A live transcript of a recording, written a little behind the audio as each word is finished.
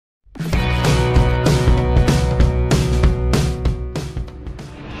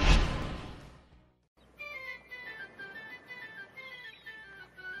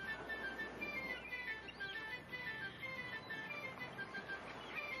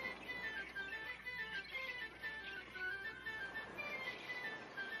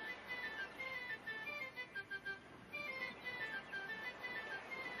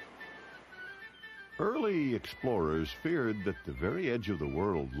Early explorers feared that the very edge of the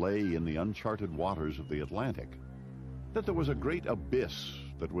world lay in the uncharted waters of the Atlantic, that there was a great abyss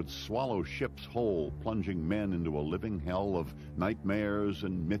that would swallow ships whole, plunging men into a living hell of nightmares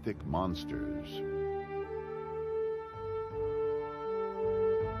and mythic monsters.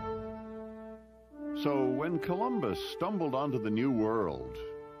 So when Columbus stumbled onto the New World,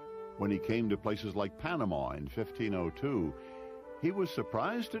 when he came to places like Panama in 1502, he was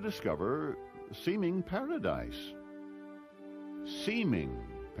surprised to discover seeming paradise. Seeming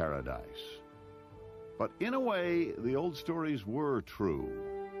paradise. But in a way, the old stories were true.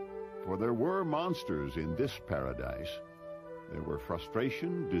 For there were monsters in this paradise. There were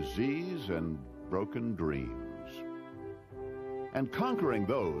frustration, disease, and broken dreams. And conquering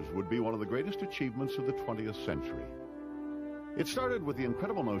those would be one of the greatest achievements of the 20th century. It started with the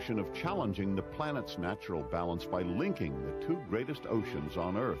incredible notion of challenging the planet's natural balance by linking the two greatest oceans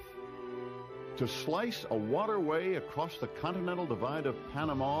on Earth. To slice a waterway across the continental divide of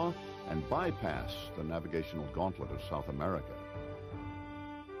Panama and bypass the navigational gauntlet of South America.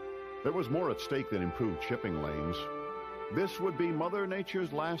 There was more at stake than improved shipping lanes. This would be Mother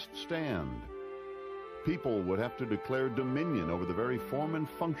Nature's last stand. People would have to declare dominion over the very form and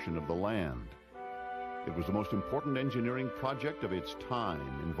function of the land. It was the most important engineering project of its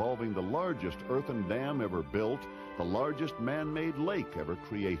time, involving the largest earthen dam ever built, the largest man-made lake ever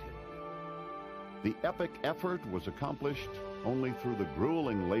created. The epic effort was accomplished only through the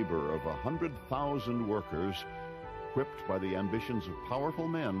grueling labor of 100,000 workers, whipped by the ambitions of powerful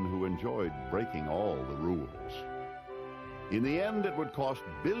men who enjoyed breaking all the rules. In the end, it would cost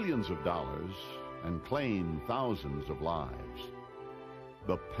billions of dollars and claim thousands of lives.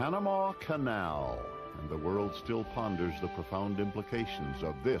 The Panama Canal, and the world still ponders the profound implications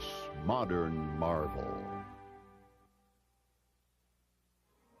of this modern marvel.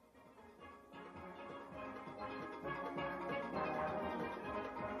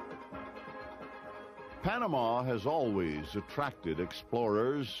 Panama has always attracted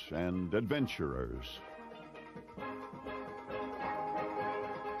explorers and adventurers.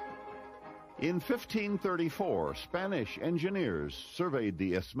 In 1534, Spanish engineers surveyed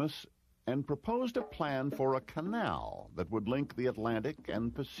the isthmus and proposed a plan for a canal that would link the Atlantic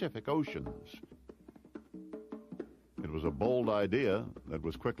and Pacific Oceans. It was a bold idea that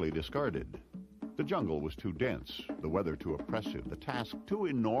was quickly discarded. The jungle was too dense, the weather too oppressive, the task too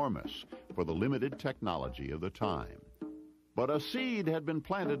enormous for the limited technology of the time. But a seed had been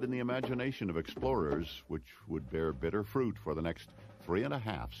planted in the imagination of explorers, which would bear bitter fruit for the next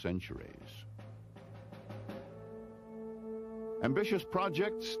 3.5 centuries. Ambitious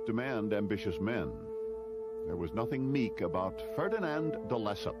projects demand ambitious men. There was nothing meek about Ferdinand de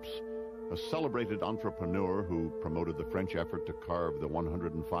Lesseps, a celebrated entrepreneur who promoted the French effort to carve the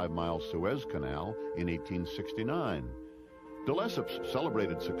 105-mile Suez Canal in 1869. De Lesseps'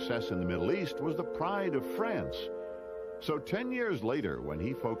 celebrated success in the Middle East was the pride of France. So 10 years later, when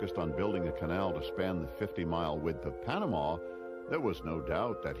he focused on building a canal to span the 50-mile width of Panama, there was no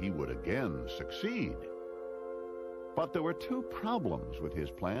doubt that he would again succeed. But there were two problems with his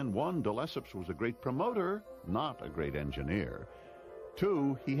plan. One, de Lesseps was a great promoter, not a great engineer.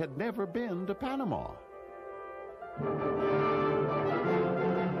 Two, he had never been to Panama.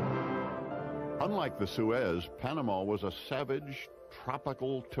 Unlike the Suez, Panama was a savage,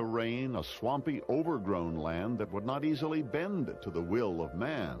 tropical terrain, a swampy, overgrown land that would not easily bend to the will of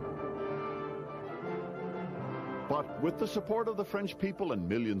man. But with the support of the French people and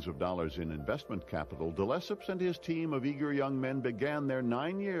millions of dollars in investment capital, de Lesseps and his team of eager young men began their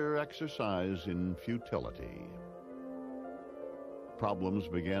 9-year exercise in futility. Problems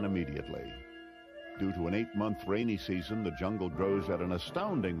began immediately. Due to an 8-month rainy season, the jungle grows at an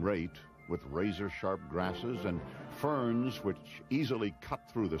astounding rate, with razor-sharp grasses and ferns which easily cut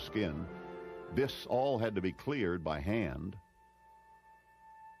through the skin. This all had to be cleared by hand.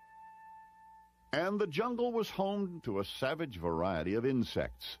 And the jungle was home to a savage variety of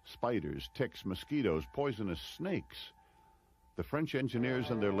insects: spiders, ticks, mosquitoes, poisonous snakes. The French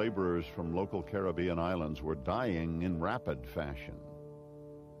engineers and their laborers from local Caribbean islands were dying in rapid fashion.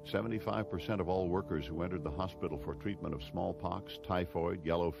 75% of all workers who entered the hospital for treatment of smallpox, typhoid,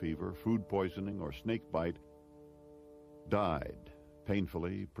 yellow fever, food poisoning, or snake bite died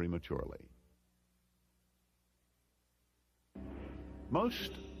painfully, prematurely.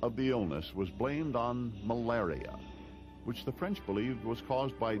 Most of the illness was blamed on malaria, which the French believed was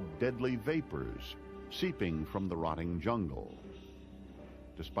caused by deadly vapors seeping from the rotting jungle.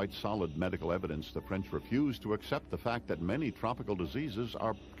 Despite solid medical evidence, the French refused to accept the fact that many tropical diseases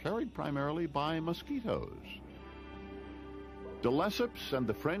are carried primarily by mosquitoes. De Lesseps and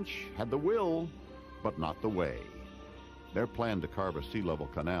the French had the will, but not the way. Their plan to carve a sea-level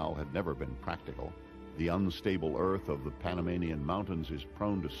canal had never been practical. The unstable earth of the Panamanian mountains is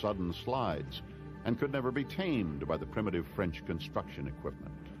prone to sudden slides and could never be tamed by the primitive French construction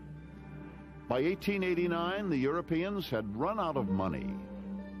equipment. By 1889, the Europeans had run out of money.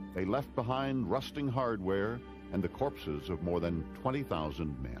 They left behind rusting hardware and the corpses of more than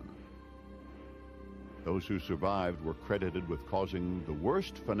 20,000 men. Those who survived were credited with causing the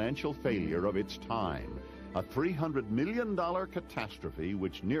worst financial failure of its time, a $300 million catastrophe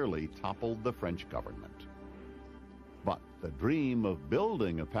which nearly toppled the French government. But the dream of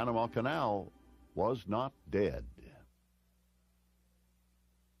building a Panama Canal was not dead.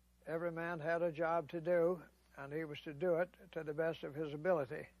 Every man had a job to do, and he was to do it to the best of his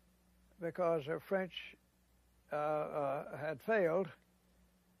ability. Because the French had failed,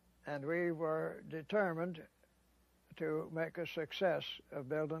 and we were determined to make a success of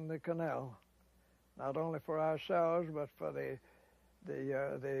building the canal, not only for ourselves, but for the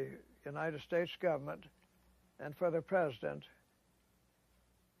United States government and for the president.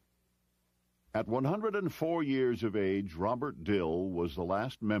 At 104 years of age, Robert Dill was the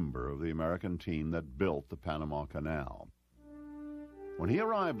last member of the American team that built the Panama Canal. When he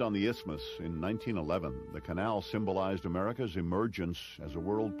arrived on the Isthmus in 1911, the canal symbolized America's emergence as a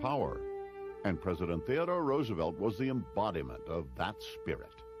world power, and President Theodore Roosevelt was the embodiment of that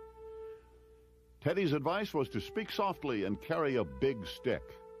spirit. Teddy's advice was to speak softly and carry a big stick,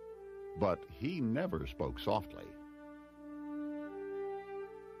 but he never spoke softly.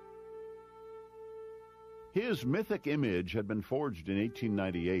 His mythic image had been forged in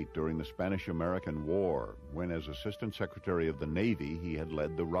 1898 during the Spanish-American War, when as Assistant Secretary of the Navy he had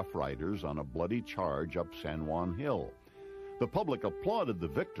led the Rough Riders on a bloody charge up San Juan Hill. The public applauded the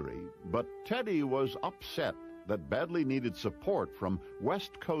victory, but Teddy was upset that badly needed support from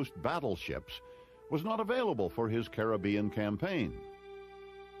West Coast battleships was not available for his Caribbean campaign.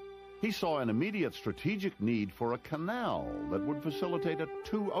 He saw an immediate strategic need for a canal that would facilitate a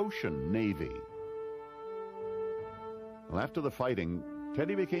two-ocean navy. After the fighting,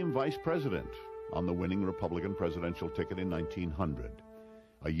 Teddy became vice president on the winning Republican presidential ticket in 1900.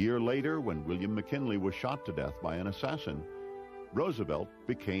 A year later, when William McKinley was shot to death by an assassin, Roosevelt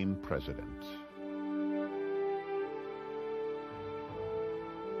became president.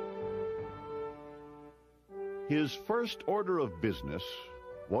 His first order of business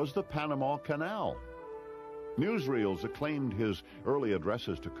was the Panama Canal. Newsreels acclaimed his early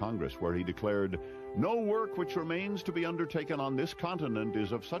addresses to Congress, where he declared, "No work which remains to be undertaken on this continent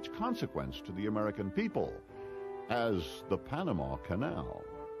is of such consequence to the American people as the Panama Canal."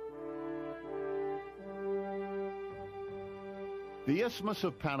 The Isthmus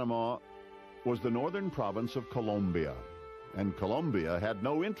of Panama was the northern province of Colombia, and Colombia had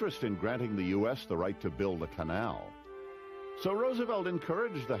no interest in granting the U.S. the right to build a canal. So Roosevelt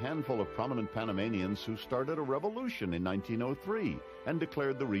encouraged the handful of prominent Panamanians who started a revolution in 1903 and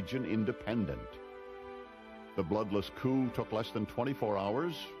declared the region independent. The bloodless coup took less than 24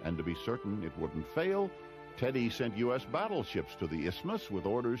 hours, and to be certain it wouldn't fail, Teddy sent U.S. battleships to the Isthmus with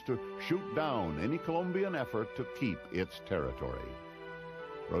orders to shoot down any Colombian effort to keep its territory.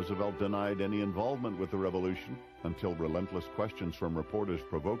 Roosevelt denied any involvement with the revolution until relentless questions from reporters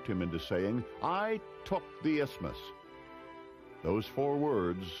provoked him into saying, "I took the Isthmus." Those 4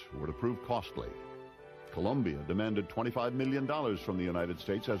 words were to prove costly. Colombia demanded $25 million from the United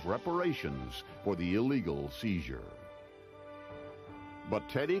States as reparations for the illegal seizure. But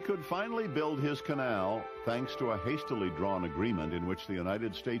Teddy could finally build his canal thanks to a hastily drawn agreement in which the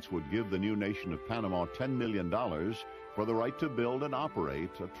United States would give the new nation of Panama $10 million for the right to build and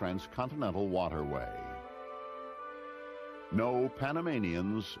operate a transcontinental waterway. No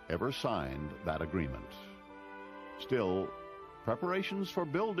Panamanians ever signed that agreement. Still, preparations for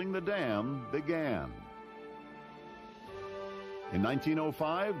building the dam began. In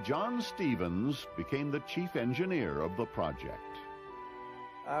 1905, John Stevens became the chief engineer of the project.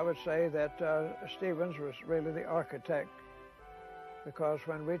 I would say that Stevens was really the architect, because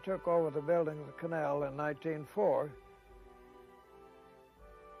when we took over the building of the canal in 1904,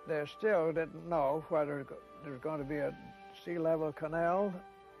 they still didn't know whether there was going to be a sea-level canal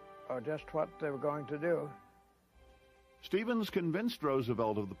or just what they were going to do. Stevens convinced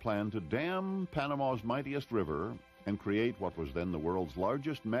Roosevelt of the plan to dam Panama's mightiest river and create what was then the world's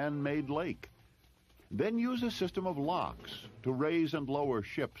largest man-made lake. Then use a system of locks to raise and lower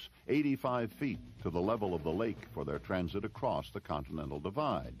ships 85 feet to the level of the lake for their transit across the Continental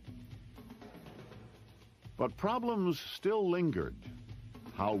Divide. But problems still lingered.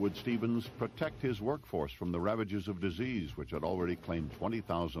 How would Stevens protect his workforce from the ravages of disease, which had already claimed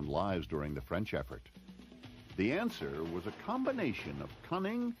 20,000 lives during the French effort? The answer was a combination of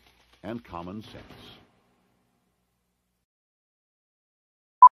cunning and common sense.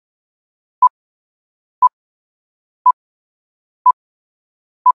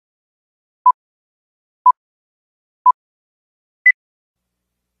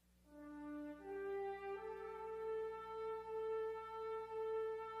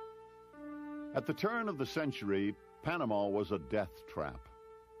 At the turn of the century, Panama was a death trap.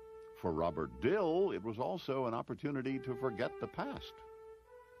 For Robert Dill, it was also an opportunity to forget the past.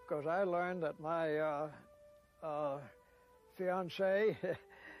 Because I learned that my fiancée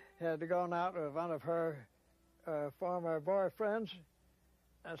had gone out with one of her former boyfriends.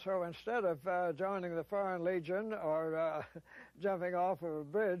 And so instead of joining the Foreign Legion or jumping off of a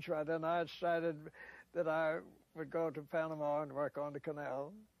bridge, well, then I decided that I would go to Panama and work on the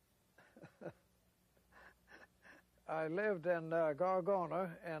canal. I lived in Gorgona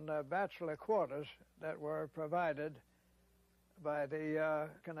in bachelor quarters that were provided by the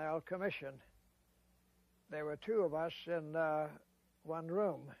Canal Commission. There were two of us in one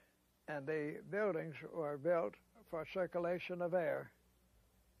room, and the buildings were built for circulation of air.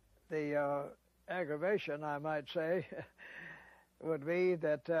 The aggravation, I might say, would be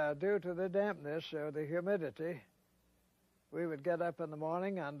that due to the dampness or the humidity, we would get up in the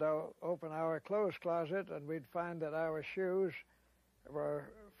morning and open our clothes closet, and we'd find that our shoes were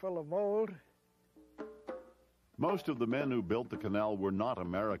full of mold. Most of the men who built the canal were not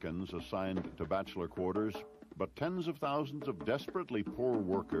Americans assigned to bachelor quarters, but tens of thousands of desperately poor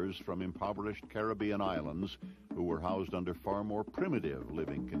workers from impoverished Caribbean islands who were housed under far more primitive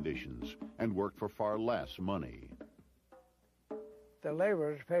living conditions and worked for far less money. The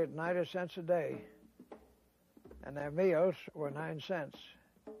laborers paid 90 cents a day, and their meals were 9 cents.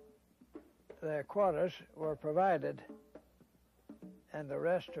 Their quarters were provided, and the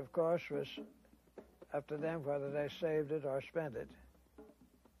rest, of course, was up to them whether they saved it or spent it.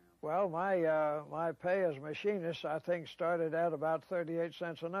 Well, my pay as machinist, I think, started at about 38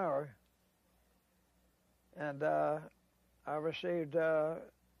 cents an hour, and I received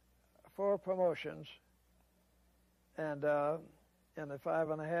 4 promotions, and in the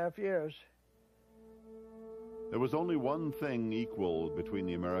 5.5 years. There was only one thing equal between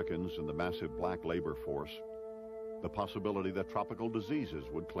the Americans and the massive black labor force: the possibility that tropical diseases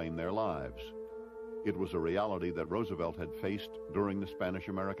would claim their lives. It was a reality that Roosevelt had faced during the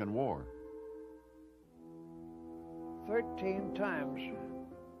Spanish-American War. 13 times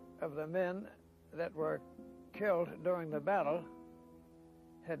of the men that were killed during the battle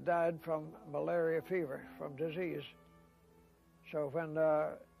had died from malaria fever, from disease. So when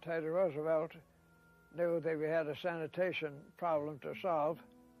Teddy Roosevelt knew that we had a sanitation problem to solve,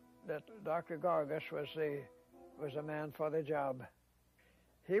 that Dr. Gorgas was the man for the job.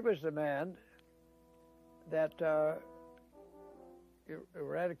 He was the man that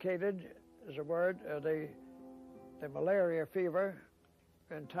eradicated, is a word, the malaria fever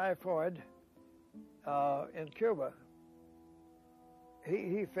and typhoid in Cuba.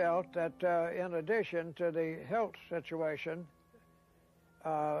 He felt that in addition to the health situation,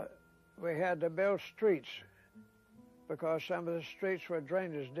 we had to build streets because some of the streets were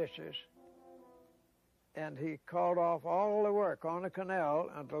drainage ditches. And he called off all the work on the canal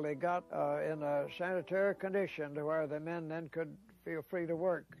until they got in a sanitary condition to where the men then could feel free to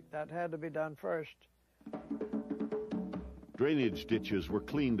work. That had to be done first. Drainage ditches were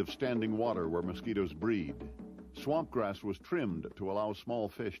cleaned of standing water where mosquitoes breed. Swamp grass was trimmed to allow small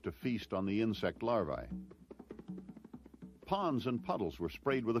fish to feast on the insect larvae. Ponds and puddles were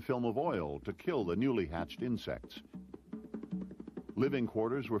sprayed with a film of oil to kill the newly hatched insects. Living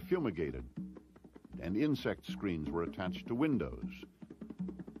quarters were fumigated, and insect screens were attached to windows.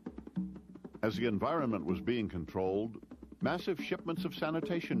 As the environment was being controlled, massive shipments of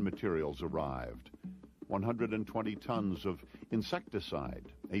sanitation materials arrived. 120 tons of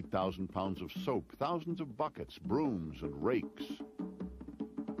insecticide, 8,000 pounds of soap, thousands of buckets, brooms, and rakes.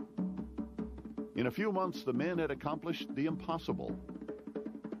 In a few months, the men had accomplished the impossible.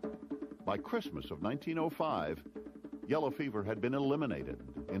 By Christmas of 1905, yellow fever had been eliminated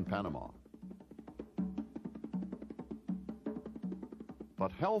in Panama.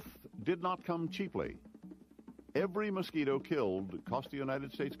 But health did not come cheaply. Every mosquito killed cost the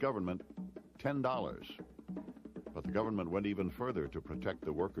United States government $10. But the government went even further to protect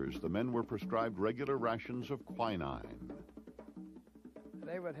the workers. The men were prescribed regular rations of quinine.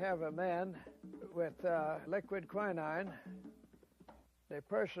 They would have a man with liquid quinine. The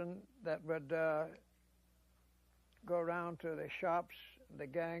person that would go around to the shops the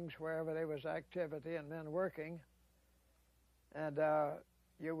gangs wherever there was activity and men working, and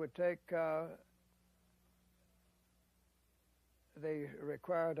you would take the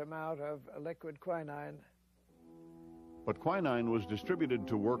required amount of liquid quinine. But quinine was distributed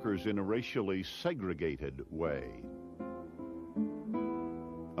to workers in a racially segregated way.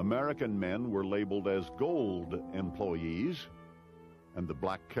 American men were labeled as gold employees, and the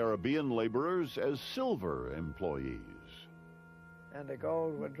black Caribbean laborers as silver employees. And the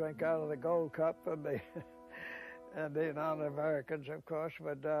gold would drink out of the gold cup, and the non-Americans, of course,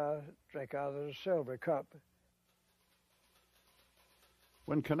 would drink out of the silver cup.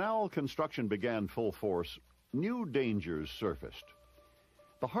 When canal construction began full force, new dangers surfaced.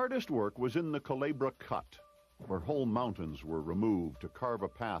 The hardest work was in the Culebra Cut, where whole mountains were removed to carve a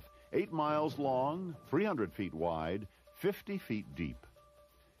path 8 miles long, 300 feet wide, 50 feet deep.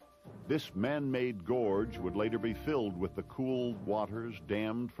 This man-made gorge would later be filled with the cool waters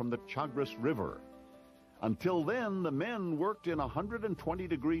dammed from the Chagres River. Until then, the men worked in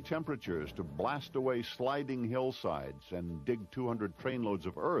 120-degree temperatures to blast away sliding hillsides and dig 200 trainloads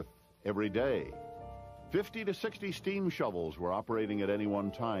of earth every day. 50 to 60 steam shovels were operating at any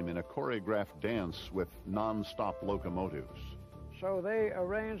one time in a choreographed dance with non-stop locomotives. So they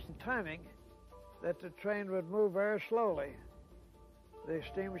arranged the timing that the train would move very slowly. The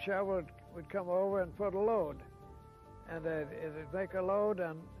steam shovel would come over and put a load, and it would make a load,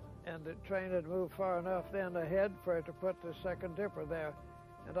 and the train would move far enough then ahead for it to put the second dipper there.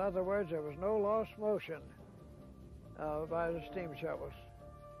 In other words, there was no lost motion by the steam shovels.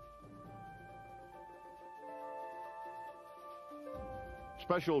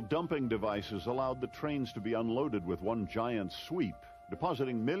 Special dumping devices allowed the trains to be unloaded with one giant sweep,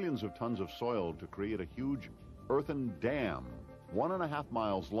 depositing millions of tons of soil to create a huge earthen dam, 1.5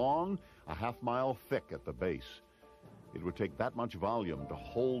 miles long, a half-mile thick at the base. It would take that much volume to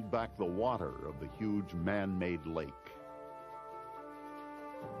hold back the water of the huge man-made lake.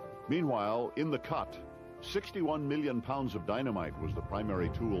 Meanwhile, in the cut, 61 million pounds of dynamite was the primary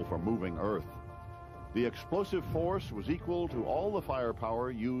tool for moving earth. The explosive force was equal to all the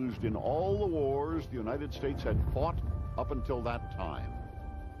firepower used in all the wars the United States had fought up until that time.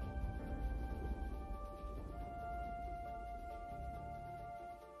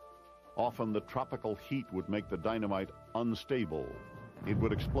 Often the tropical heat would make the dynamite unstable. It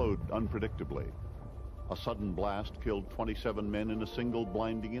would explode unpredictably. A sudden blast killed 27 men in a single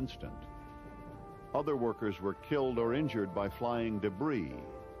blinding instant. Other workers were killed or injured by flying debris.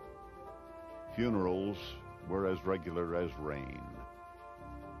 Funerals were as regular as rain.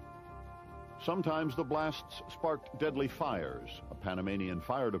 Sometimes the blasts sparked deadly fires. A Panamanian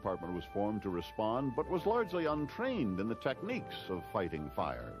fire department was formed to respond, but was largely untrained in the techniques of fighting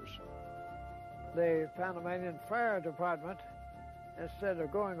fires. The Panamanian fire department, instead of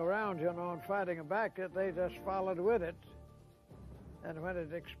going around, and fighting them back, they just followed with it. And when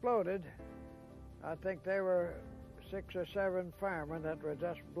it exploded, I think there were 6 or 7 firemen that were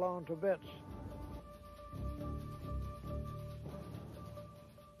just blown to bits.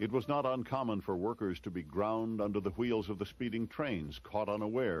 It was not uncommon for workers to be ground under the wheels of the speeding trains, caught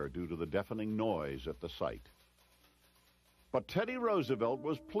unaware due to the deafening noise at the site. But Teddy Roosevelt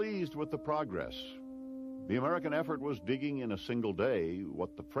was pleased with the progress. The American effort was digging in a single day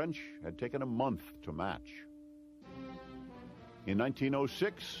what the French had taken a month to match. In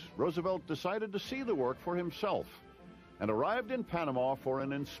 1906, Roosevelt decided to see the work for himself and arrived in Panama for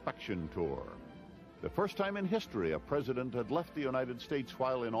an inspection tour. The first time in history a president had left the United States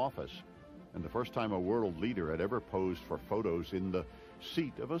while in office, and the first time a world leader had ever posed for photos in the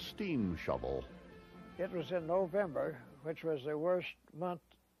seat of a steam shovel. It was in November, which was the worst month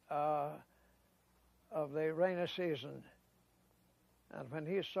of the rainy season. And when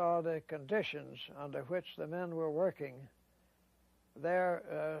he saw the conditions under which the men were working,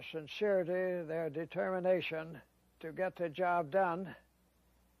 their sincerity, their determination to get the job done,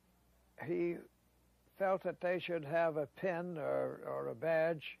 he felt that they should have a pin or a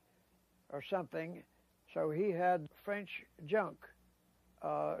badge or something. So he had French junk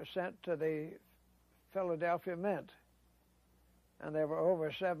sent to the Philadelphia Mint. And there were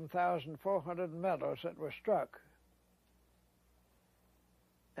over 7,400 medals that were struck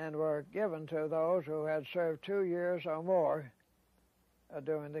and were given to those who had served 2 years or more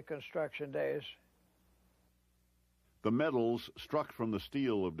during the construction days. The medals struck from the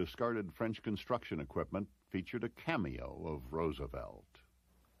steel of discarded French construction equipment featured a cameo of Roosevelt.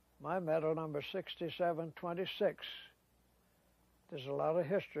 My medal, number 6726. There's a lot of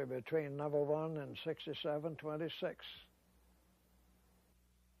history between number 1 and 6726.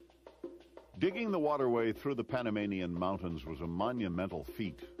 Digging the waterway through the Panamanian mountains was a monumental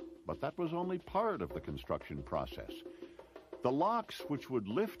feat, but that was only part of the construction process. The locks which would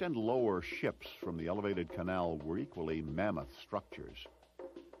lift and lower ships from the elevated canal were equally mammoth structures.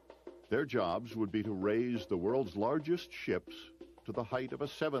 Their jobs would be to raise the world's largest ships to the height of a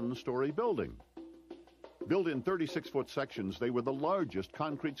 7-story building. Built in 36-foot sections, they were the largest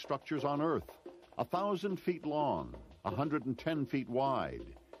concrete structures on Earth, 1,000 feet long, 110 feet wide.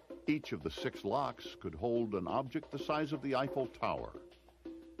 Each of the 6 locks could hold an object the size of the Eiffel Tower.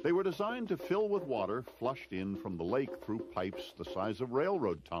 They were designed to fill with water flushed in from the lake through pipes the size of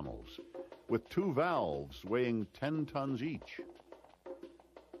railroad tunnels, with 2 valves weighing 10 tons each.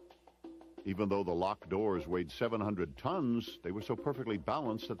 Even though the lock doors weighed 700 tons, they were so perfectly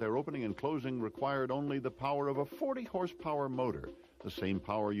balanced that their opening and closing required only the power of a 40-horsepower motor, the same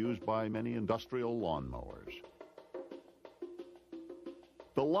power used by many industrial lawnmowers.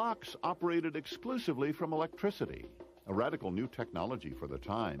 The locks operated exclusively from electricity, a radical new technology for the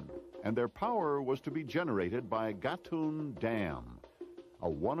time, and their power was to be generated by Gatun Dam, a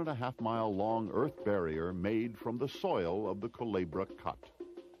 1.5-mile-long earth barrier made from the soil of the Culebra Cut.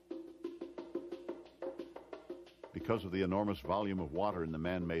 Because of the enormous volume of water in the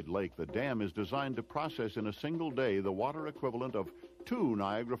man-made lake, the dam is designed to process in a single day the water equivalent of 2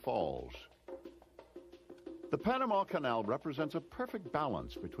 Niagara Falls. The Panama Canal represents a perfect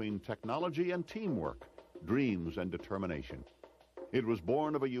balance between technology and teamwork, dreams and determination. It was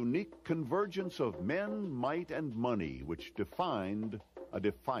born of a unique convergence of men, might, and money, which defined a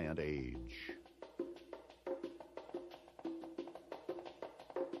defiant age.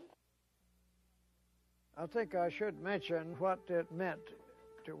 I think I should mention what it meant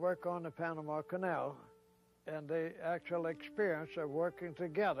to work on the Panama Canal and the actual experience of working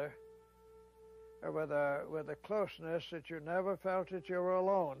together with a closeness that you never felt that you were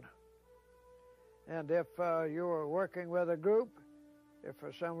alone. And if you were working with a group, if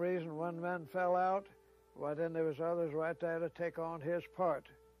for some reason one man fell out, well, then there was others right there to take on his part.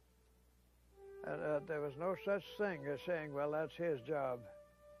 There was no such thing as saying, well, that's his job.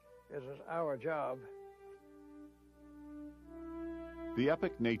 It is our job. The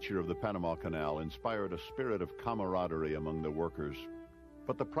epic nature of the Panama Canal inspired a spirit of camaraderie among the workers,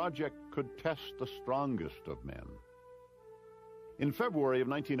 but the project could test the strongest of men. In February of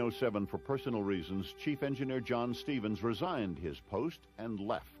 1907, for personal reasons, Chief Engineer John Stevens resigned his post and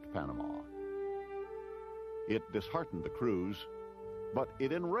left Panama. It disheartened the crews, but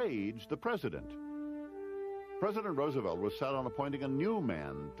it enraged the president. President Roosevelt was set on appointing a new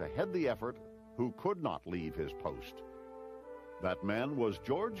man to head the effort who could not leave his post. That man was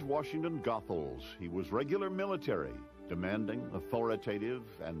George Washington Goethals. He was regular military, demanding, authoritative,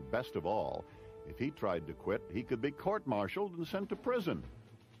 and best of all, if he tried to quit, he could be court-martialed and sent to prison.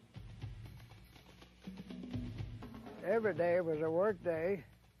 Every day was a work day,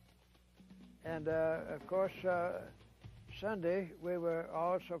 and of course, Sunday we were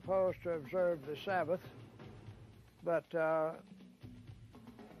all supposed to observe the Sabbath, but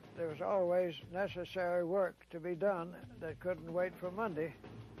there was always necessary work to be done that couldn't wait for Monday.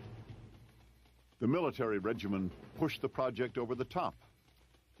 The military regimen pushed the project over the top.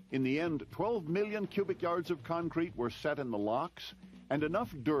 In the end, 12 million cubic yards of concrete were set in the locks, and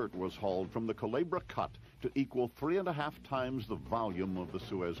enough dirt was hauled from the Culebra Cut to equal 3.5 times the volume of the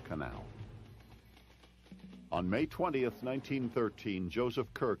Suez Canal. On May 20th, 1913,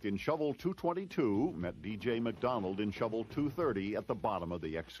 Joseph Kirk in Shovel 222 met D.J. McDonald in Shovel 230 at the bottom of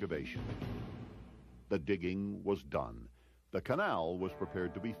the excavation. The digging was done. The canal was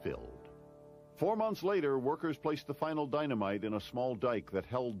prepared to be filled. 4 months later, workers placed the final dynamite in a small dike that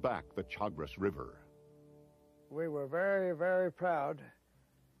held back the Chagres River. We were very, very proud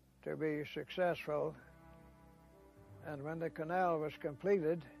to be successful. And when the canal was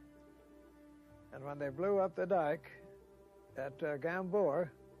completed, and when they blew up the dike at Gamboa,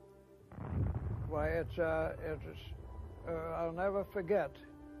 why, I'll never forget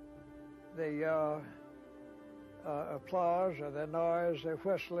the applause or the noise, the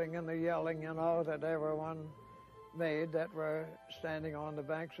whistling and the yelling and all that everyone made that were standing on the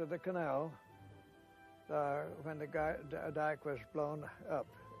banks of the canal when the dike was blown up.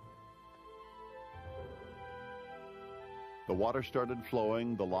 The water started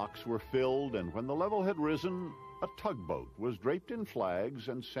flowing, the locks were filled, and when the level had risen, a tugboat was draped in flags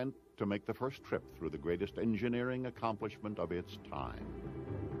and sent to make the first trip through the greatest engineering accomplishment of its time.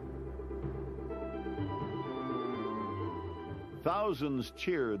 Thousands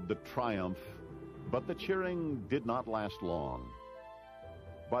cheered the triumph, but the cheering did not last long.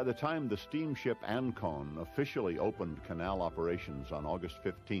 By the time the steamship Ancon officially opened canal operations on August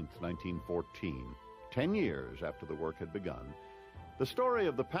 15, 1914, 10 years after the work had begun, the story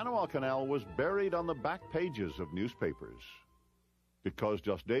of the Panama Canal was buried on the back pages of newspapers. Because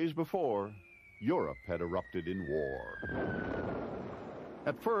just days before, Europe had erupted in war.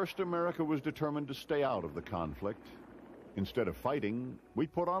 At first, America was determined to stay out of the conflict. Instead of fighting, we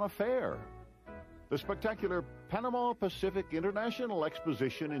put on a fair. The spectacular Panama Pacific International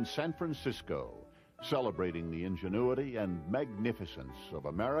Exposition in San Francisco, celebrating the ingenuity and magnificence of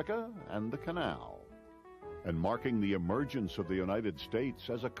America and the canal, and marking the emergence of the United States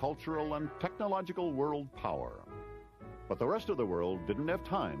as a cultural and technological world power. But the rest of the world didn't have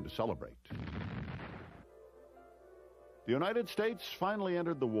time to celebrate. The United States finally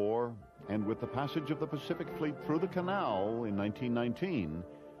entered the war, and with the passage of the Pacific Fleet through the canal in 1919,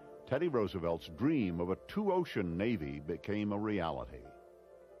 Teddy Roosevelt's dream of a two-ocean navy became a reality.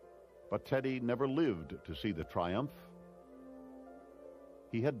 But Teddy never lived to see the triumph.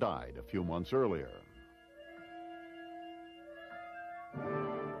 He had died a few months earlier.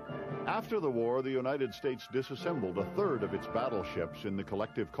 After the war, the United States disassembled a third of its battleships in the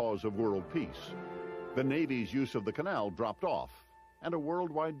collective cause of world peace. The Navy's use of the canal dropped off, and a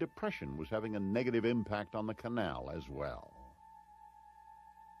worldwide depression was having a negative impact on the canal as well.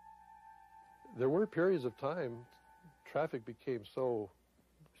 There were periods of time traffic became so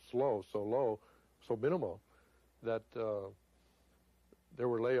slow, so low, so minimal, that there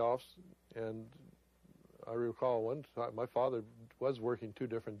were layoffs. And I recall one time my father was working 2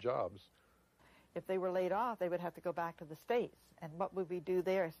 different jobs. If they were laid off, they would have to go back to the States. And what would we do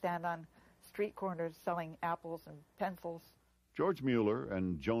there? Stand on street corners selling apples and pencils. George Mueller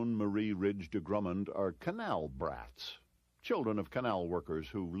and Joan Marie Ridge de Grummond are canal brats, children of canal workers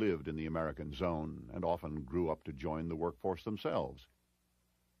who lived in the American zone and often grew up to join the workforce themselves.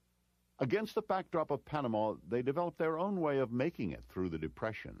 Against the backdrop of Panama, they developed their own way of making it through the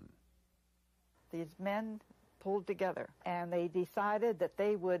Depression. These men pulled together, and they decided that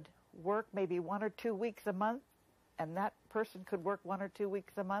they would work maybe 1 or 2 weeks a month, and that person could work 1 or 2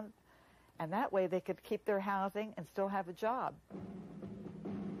 weeks a month, and that way they could keep their housing and still have a job.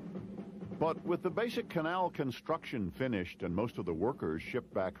 But with the basic canal construction finished and most of the workers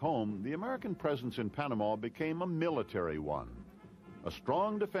shipped back home, the American presence in Panama became a military one. A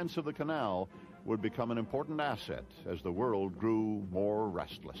strong defense of the canal would become an important asset as the world grew more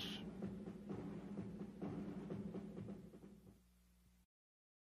restless.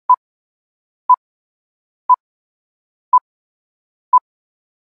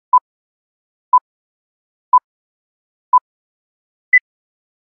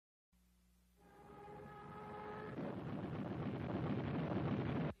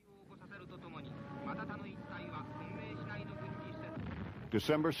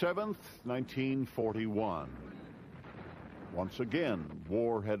 December 7th, 1941. Once again,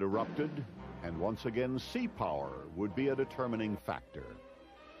 war had erupted, and once again, sea power would be a determining factor.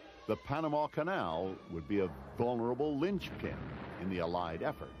 The Panama Canal would be a vulnerable linchpin in the Allied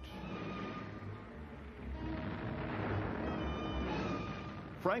effort.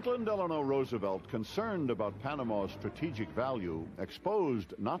 Franklin Delano Roosevelt, concerned about Panama's strategic value,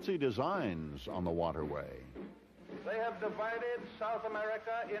 exposed Nazi designs on the waterway. They have divided South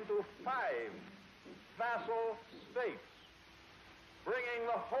America into 5 vassal states, bringing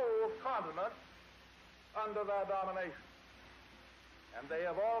the whole continent under their domination. And they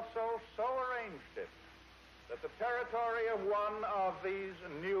have also so arranged it that the territory of one of these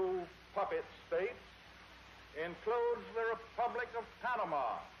new puppet states includes the Republic of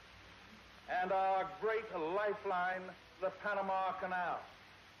Panama and our great lifeline, the Panama Canal.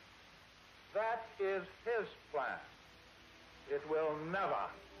 That is his plan. It will never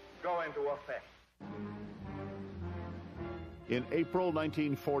go into effect. In April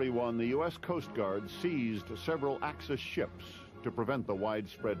 1941, the U.S. Coast Guard seized several Axis ships to prevent the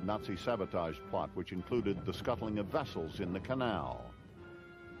widespread Nazi sabotage plot, which included the scuttling of vessels in the canal.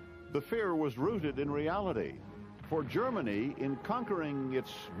 The fear was rooted in reality, for Germany, in conquering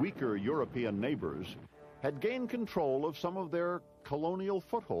its weaker European neighbors, had gained control of some of their colonial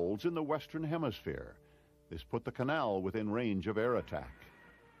footholds in the Western Hemisphere. This put the canal within range of air attack.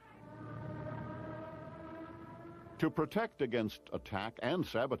 To protect against attack and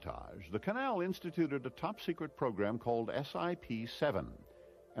sabotage, the canal instituted a top-secret program called SIP-7,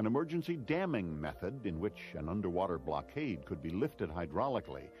 an emergency damming method in which an underwater blockade could be lifted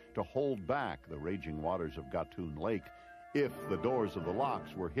hydraulically to hold back the raging waters of Gatun Lake if the doors of the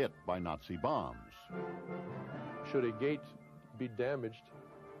locks were hit by Nazi bombs. Should a gate be damaged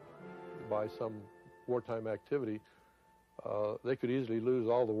by some wartime activity, they could easily lose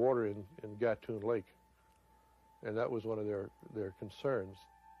all the water in Gatun Lake. And that was one of their concerns.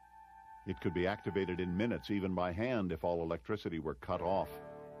 It could be activated in minutes, even by hand, if all electricity were cut off.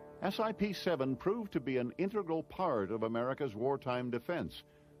 SIP-7 proved to be an integral part of America's wartime defense.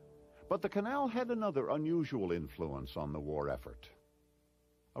 But the canal had another unusual influence on the war effort.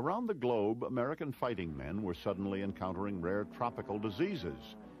 Around the globe, American fighting men were suddenly encountering rare tropical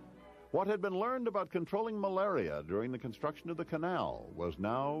diseases. What had been learned about controlling malaria during the construction of the canal was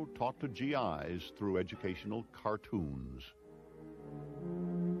now taught to GIs through educational cartoons.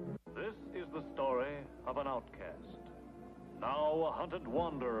 This is the story of an outcast, now a hunted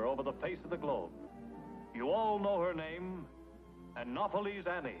wanderer over the face of the globe. You all know her name, Anopheles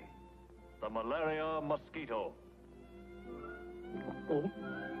Annie, the malaria mosquito. Oh.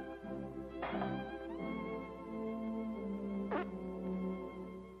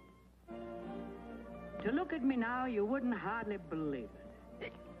 To look at me now, you wouldn't hardly believe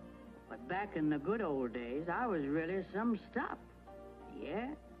it. But back in the good old days, I was really some stuff. Yeah,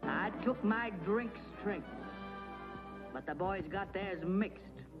 I took my drink straight. But the boys got theirs mixed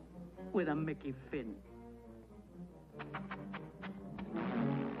with a Mickey Finn.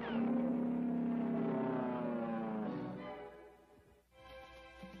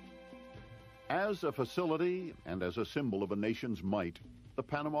 As a facility and as a symbol of a nation's might, the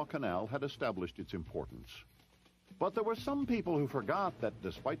Panama Canal had established its importance. But there were some people who forgot that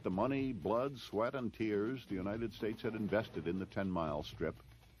despite the money, blood, sweat, and tears the United States had invested in the 10-mile strip,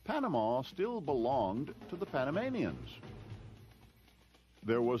 Panama still belonged to the Panamanians.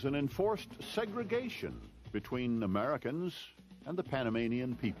 There was an enforced segregation between Americans and the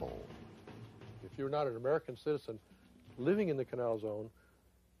Panamanian people. If you're not an American citizen living in the canal zone,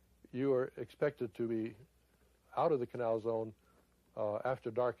 you are expected to be out of the canal zone after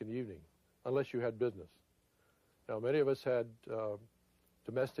dark in the evening, unless you had business. Now, many of us had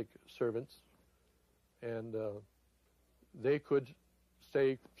domestic servants, and they could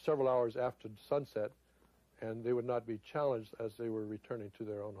stay several hours after sunset, and they would not be challenged as they were returning to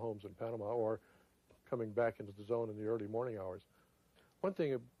their own homes in Panama or coming back into the zone in the early morning hours. One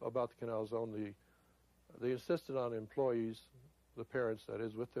thing about the canal zone, they insisted on employees, the parents, that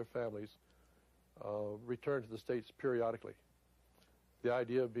is, with their families, return to the States periodically. The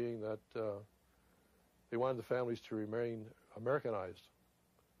idea being that they wanted the families to remain Americanized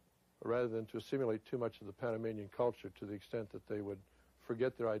rather than to assimilate too much of the Panamanian culture to the extent that they would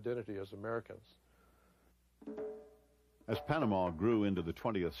forget their identity as Americans. As Panama grew into the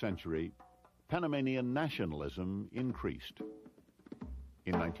 20th century, Panamanian nationalism increased.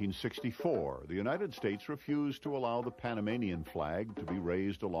 In 1964, the United States refused to allow the Panamanian flag to be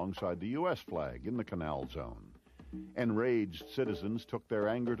raised alongside the U.S. flag in the canal zone. Enraged citizens took their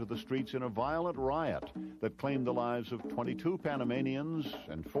anger to the streets in a violent riot that claimed the lives of 22 Panamanians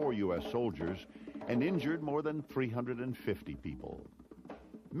and 4 U.S. soldiers and injured more than 350 people.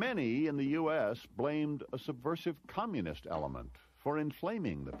 Many in the U.S. blamed a subversive communist element for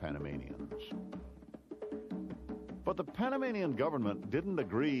inflaming the Panamanians. But the Panamanian government didn't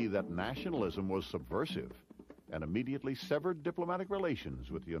agree that nationalism was subversive and immediately severed diplomatic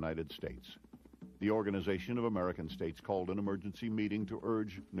relations with the United States. The Organization of American States called an emergency meeting to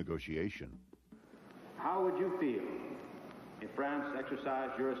urge negotiation. How would you feel if France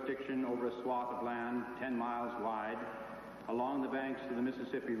exercised jurisdiction over a swath of land 10 miles wide along the banks of the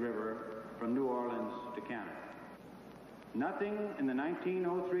Mississippi River from New Orleans to Canada? Nothing in the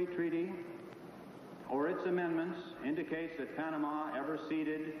 1903 treaty or its amendments indicates that Panama ever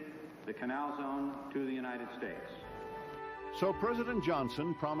ceded the canal zone to the United States. So President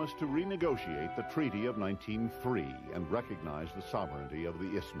Johnson promised to renegotiate the Treaty of 1903 and recognize the sovereignty of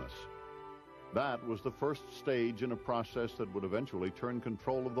the Isthmus. That was the first stage in a process that would eventually turn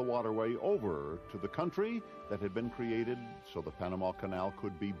control of the waterway over to the country that had been created so the Panama Canal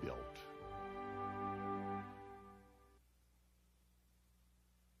could be built.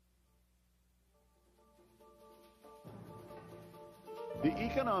 The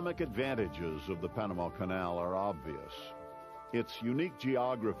economic advantages of the Panama Canal are obvious. Its unique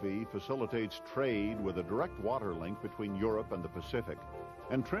geography facilitates trade with a direct water link between Europe and the Pacific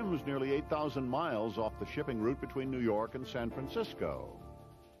and trims nearly 8,000 miles off the shipping route between New York and San Francisco.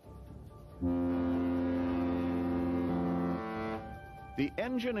 The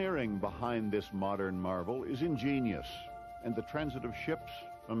engineering behind this modern marvel is ingenious, and the transit of ships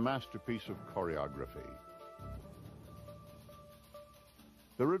a masterpiece of choreography.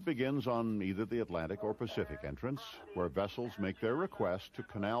 The route begins on either the Atlantic or Pacific entrance, where vessels make their request to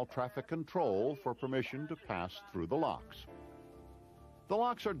Canal Traffic Control for permission to pass through the locks. The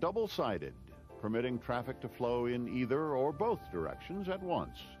locks are double-sided, permitting traffic to flow in either or both directions at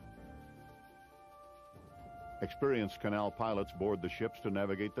once. Experienced canal pilots board the ships to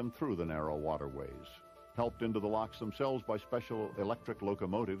navigate them through the narrow waterways, helped into the locks themselves by special electric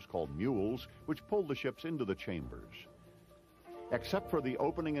locomotives called mules, which pull the ships into the chambers. Except for the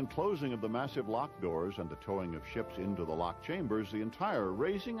opening and closing of the massive lock doors and the towing of ships into the lock chambers, the entire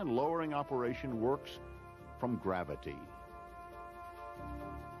raising and lowering operation works from gravity.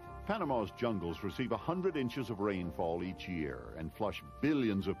 Panama's jungles receive 100 inches of rainfall each year and flush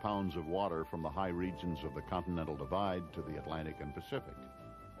billions of pounds of water from the high regions of the Continental Divide to the Atlantic and Pacific.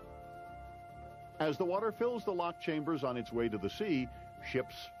 As the water fills the lock chambers on its way to the sea,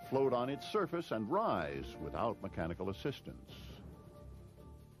 ships float on its surface and rise without mechanical assistance.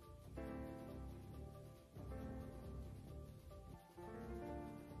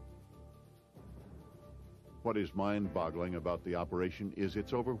 What is mind-boggling about the operation is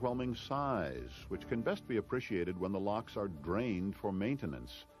its overwhelming size, which can best be appreciated when the locks are drained for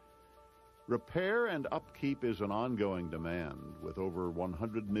maintenance. Repair and upkeep is an ongoing demand, with over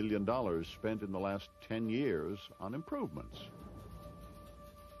 $100 million spent in the last 10 years on improvements.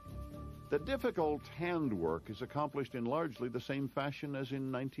 The difficult handwork is accomplished in largely the same fashion as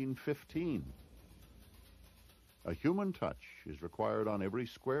in 1915. A human touch is required on every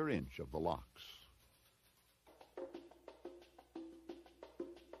square inch of the locks.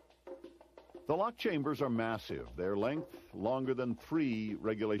 The lock chambers are massive, their length longer than 3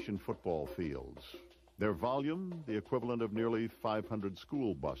 regulation football fields. Their volume, the equivalent of nearly 500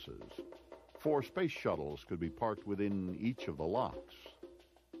 school buses. 4 space shuttles could be parked within each of the locks.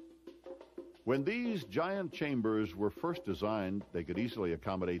 When these giant chambers were first designed, they could easily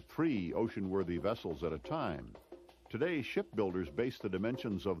accommodate 3 ocean-worthy vessels at a time. Today, shipbuilders base the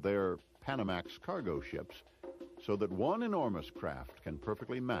dimensions of their Panamax cargo ships so that one enormous craft can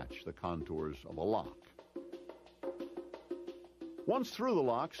perfectly match the contours of a lock. Once through the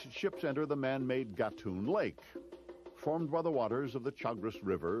locks, ships enter the man-made Gatun Lake. Formed by the waters of the Chagres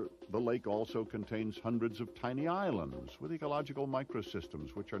River, the lake also contains hundreds of tiny islands with ecological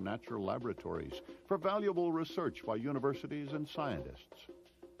microsystems which are natural laboratories for valuable research by universities and scientists.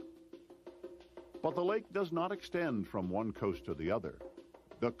 But the lake does not extend from one coast to the other.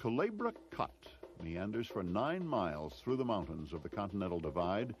 The Culebra Cut meanders for 9 miles through the mountains of the Continental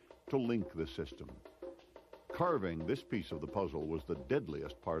Divide to link the system. Carving this piece of the puzzle was the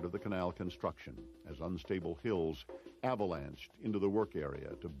deadliest part of the canal construction, as unstable hills avalanched into the work area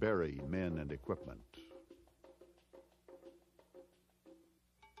to bury men and equipment.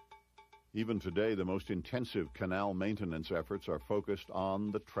 Even today, the most intensive canal maintenance efforts are focused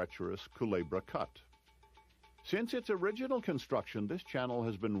on the treacherous Culebra Cut. Since its original construction, this channel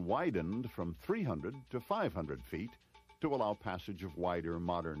has been widened from 300 to 500 feet to allow passage of wider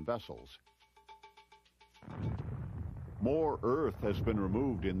modern vessels. More earth has been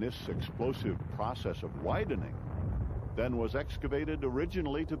removed in this explosive process of widening than was excavated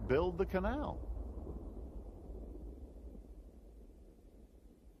originally to build the canal.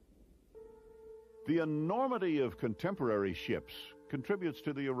 The enormity of contemporary ships contributes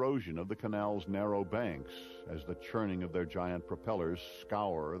to the erosion of the canal's narrow banks as the churning of their giant propellers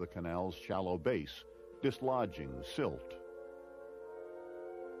scour the canal's shallow base, dislodging silt.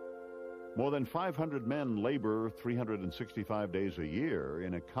 More than 500 men labor 365 days a year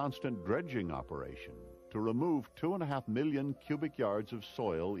in a constant dredging operation to remove 2.5 million cubic yards of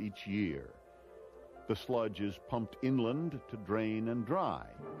soil each year. The sludge is pumped inland to drain and dry,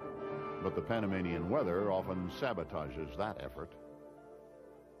 but the Panamanian weather often sabotages that effort.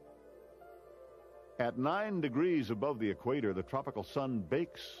 At 9 degrees above the equator, the tropical sun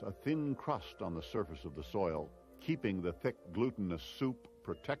bakes a thin crust on the surface of the soil, keeping the thick glutinous soup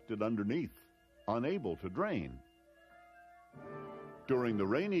protected underneath, unable to drain. During the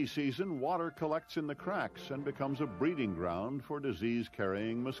rainy season, water collects in the cracks and becomes a breeding ground for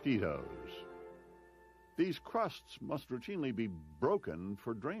disease-carrying mosquitoes. These crusts must routinely be broken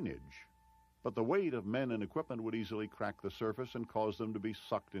for drainage, but the weight of men and equipment would easily crack the surface and cause them to be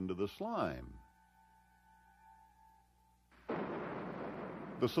sucked into the slime.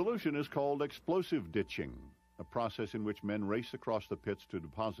 The solution is called explosive ditching, a process in which men race across the pits to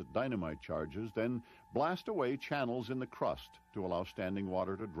deposit dynamite charges, then blast away channels in the crust to allow standing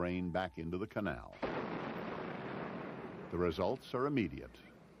water to drain back into the canal. The results are immediate.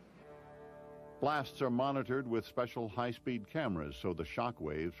 Blasts are monitored with special high-speed cameras so the shock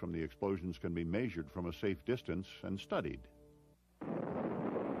waves from the explosions can be measured from a safe distance and studied.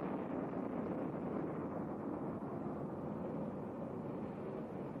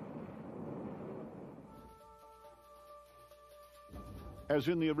 As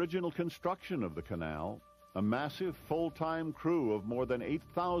in the original construction of the canal, a massive full-time crew of more than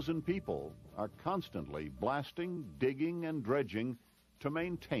 8,000 people are constantly blasting, digging, and dredging to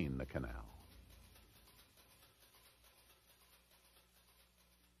maintain the canal.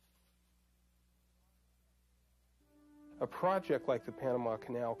 A project like the Panama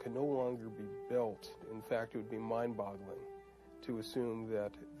Canal can no longer be built. In fact, it would be mind-boggling to assume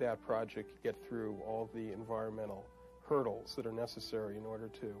that that project could get through all the environmental hurdles that are necessary in order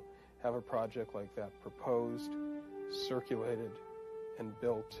to have a project like that proposed, circulated, and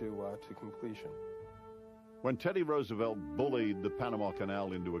built to completion. When Teddy Roosevelt bullied the Panama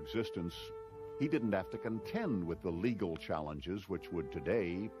Canal into existence, he didn't have to contend with the legal challenges which would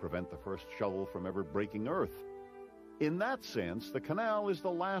today prevent the first shovel from ever breaking earth. In that sense, the canal is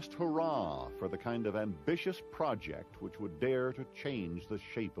the last hurrah for the kind of ambitious project which would dare to change the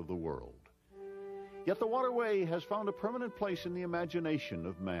shape of the world. Yet the waterway has found a permanent place in the imagination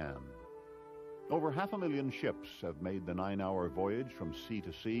of man. Over 500,000 ships have made the 9-hour voyage from sea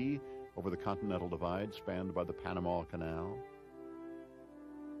to sea over the Continental Divide spanned by the Panama Canal.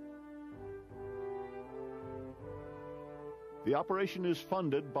 The operation is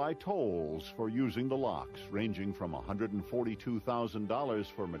funded by tolls for using the locks, ranging from $142,000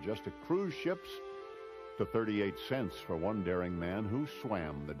 for majestic cruise ships to 38 cents for one daring man who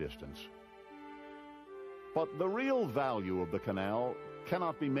swam the distance. But the real value of the canal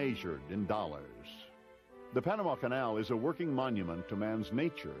cannot be measured in dollars. The Panama Canal is a working monument to man's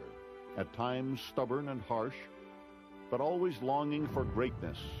nature, at times stubborn and harsh, but always longing for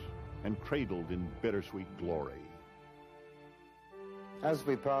greatness and cradled in bittersweet glory. As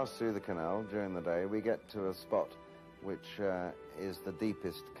we pass through the canal during the day, we get to a spot which is the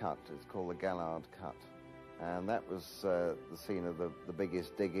deepest cut. It's called the Gallard Cut. And that was the scene of the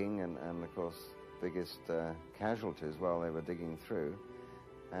biggest digging and of course, biggest casualties while they were digging through.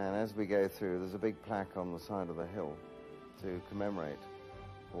 And as we go through, there's a big plaque on the side of the hill to commemorate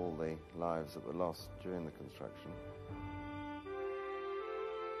all the lives that were lost during the construction.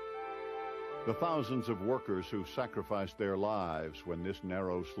 The thousands of workers who sacrificed their lives when this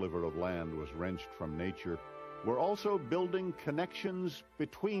narrow sliver of land was wrenched from nature were also building connections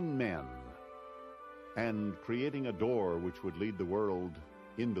between men and creating a door which would lead the world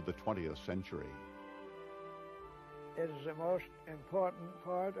into the 20th century. It is the most important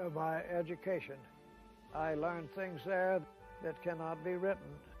part of my education. I learned things there that cannot be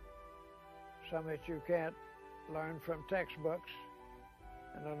written, some that you can't learn from textbooks,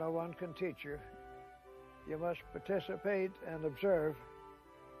 and no one can teach you. You must participate and observe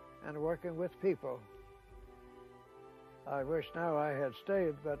and working with people. I wish now I had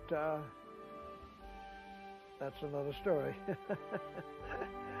stayed, but that's another story.